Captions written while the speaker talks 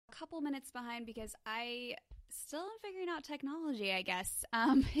couple minutes behind because I still am figuring out technology, I guess.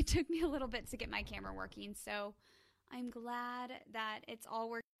 It took me a little bit to get my camera working, so I'm glad that it's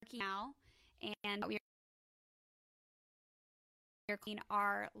all working now. And we are cleaning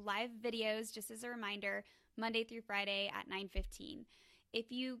our live videos, just as a reminder, Monday through Friday at 9:15.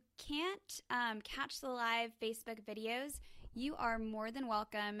 If you can't catch the live Facebook videos, you are more than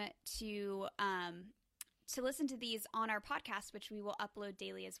welcome to listen to these on our podcast, which we will upload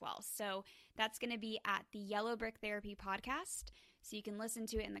daily as well. So that's going to be at the Yellow Brick Therapy podcast. So you can listen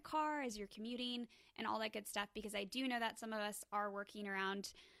to it in the car as you're commuting and all that good stuff, because I do know that some of us are working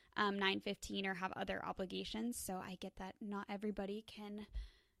around 9:15 or have other obligations. So I get that not everybody can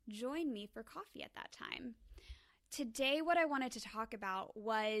join me for coffee at that time. Today, what I wanted to talk about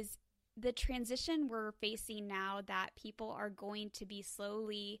was the transition we're facing now that people are going to be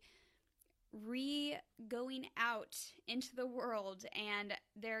slowly going out into the world, and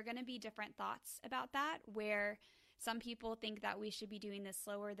there are going to be different thoughts about that, where some people think that we should be doing this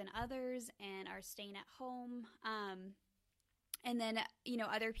slower than others and are staying at home. And then,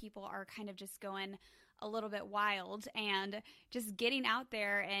 other people are kind of just going a little bit wild and just getting out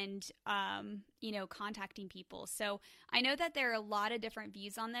there and, contacting people. So I know that there are a lot of different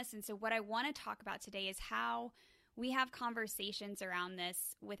views on this. And so what I want to talk about today is how we have conversations around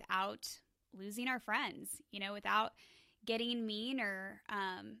this without losing our friends, without getting mean or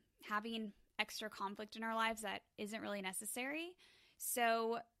having extra conflict in our lives that isn't really necessary.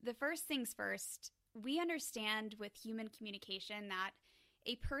 So the first things first, we understand with human communication that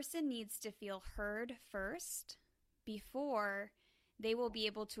a person needs to feel heard first before they will be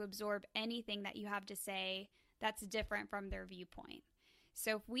able to absorb anything that you have to say that's different from their viewpoint.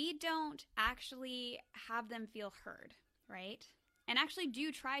 So if we don't actually have them feel heard, right, and actually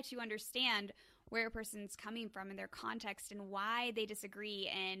do try to understand where a person's coming from and their context and why they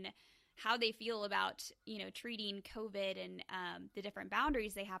disagree and how they feel about, treating COVID and the different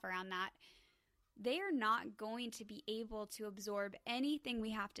boundaries they have around that, they are not going to be able to absorb anything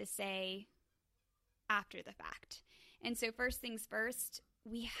we have to say after the fact. And so first things first,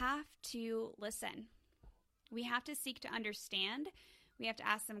 we have to listen. We have to seek to understand. We have to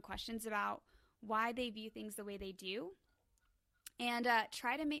ask them questions about why they view things the way they do. And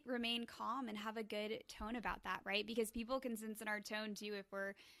try to remain calm and have a good tone about that, right? Because people can sense in our tone too if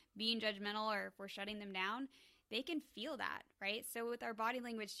we're being judgmental or if we're shutting them down. They can feel that, right? So with our body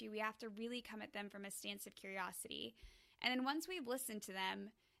language too, we have to really come at them from a stance of curiosity. And then once we've listened to them,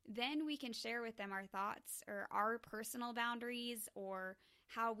 then we can share with them our thoughts or our personal boundaries or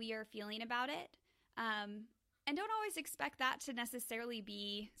how we are feeling about it. And don't always expect that to necessarily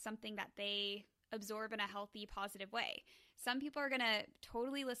be something that they absorb in a healthy, positive way. Some people are going to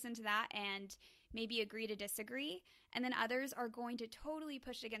totally listen to that and maybe agree to disagree. And then others are going to totally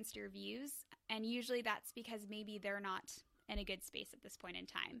push against your views. And usually that's because maybe they're not in a good space at this point in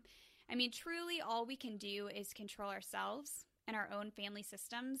time. I mean, truly all we can do is control ourselves and our own family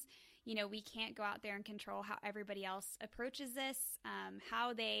systems. We can't go out there and control how everybody else approaches this,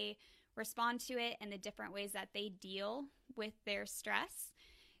 how they respond to it, and the different ways that they deal with their stress.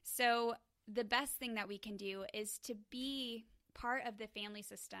 So the best thing that we can do is to be part of the family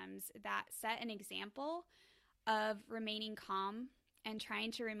systems that set an example of remaining calm and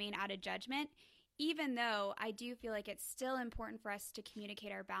trying to remain out of judgment, even though I do feel like it's still important for us to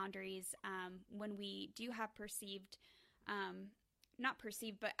communicate our boundaries when we do have not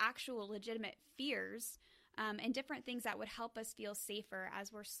perceived, but actual legitimate fears and different things that would help us feel safer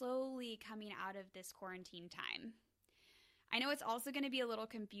as we're slowly coming out of this quarantine time. I know it's also going to be a little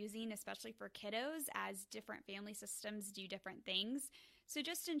confusing, especially for kiddos, as different family systems do different things. So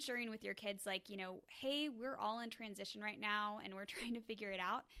just ensuring with your kids, hey, we're all in transition right now and we're trying to figure it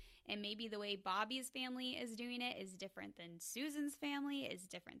out. And maybe the way Bobby's family is doing it is different than Susan's family, is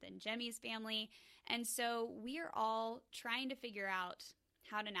different than Jemmy's family. And so we are all trying to figure out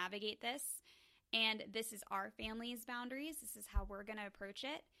how to navigate this. And this is our family's boundaries. This is how we're going to approach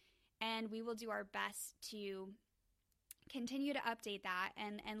it. And we will do our best to continue to update that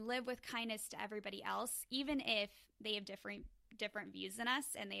and live with kindness to everybody else, even if they have different views than us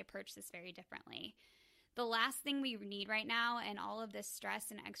and they approach this very differently. The last thing we need right now and all of this stress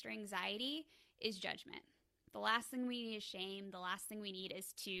and extra anxiety is judgment. The last thing we need is shame. The last thing we need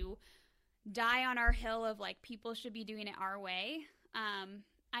is to die on our hill of people should be doing it our way.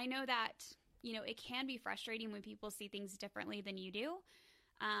 I know that, it can be frustrating when people see things differently than you do.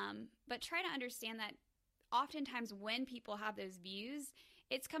 But try to understand that oftentimes when people have those views,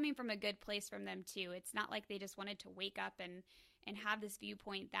 it's coming from a good place from them too. It's not like they just wanted to wake up and have this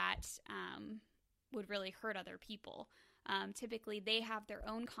viewpoint that would really hurt other people. Typically, they have their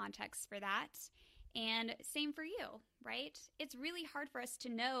own context for that. And same for you, right? It's really hard for us to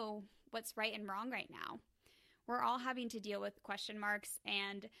know what's right and wrong right now. We're all having to deal with question marks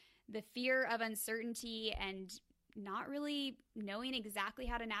and the fear of uncertainty and not really knowing exactly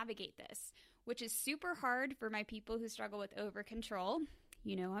how to navigate this, which is super hard for my people who struggle with over control.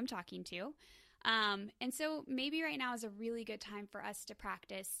 You know who I'm talking to. And so maybe right now is a really good time for us to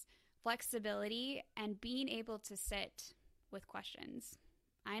practice flexibility and being able to sit with questions.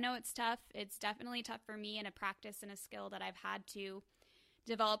 I know it's tough. It's definitely tough for me, and a practice and a skill that I've had to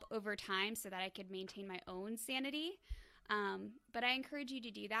develop over time so that I could maintain my own sanity. But I encourage you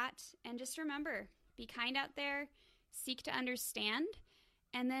to do that. And just remember, be kind out there, seek to understand,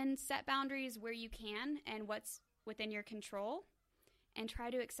 and then set boundaries where you can and what's within your control, and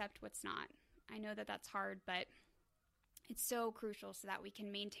try to accept what's not. I know that that's hard, but it's so crucial so that we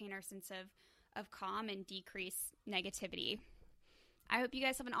can maintain our sense of calm and decrease negativity. I hope you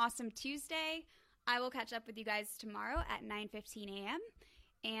guys have an awesome Tuesday. I will catch up with you guys tomorrow at 9:15 a.m.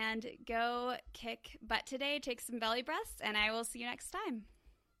 And go kick butt today, take some belly breaths, and I will see you next time.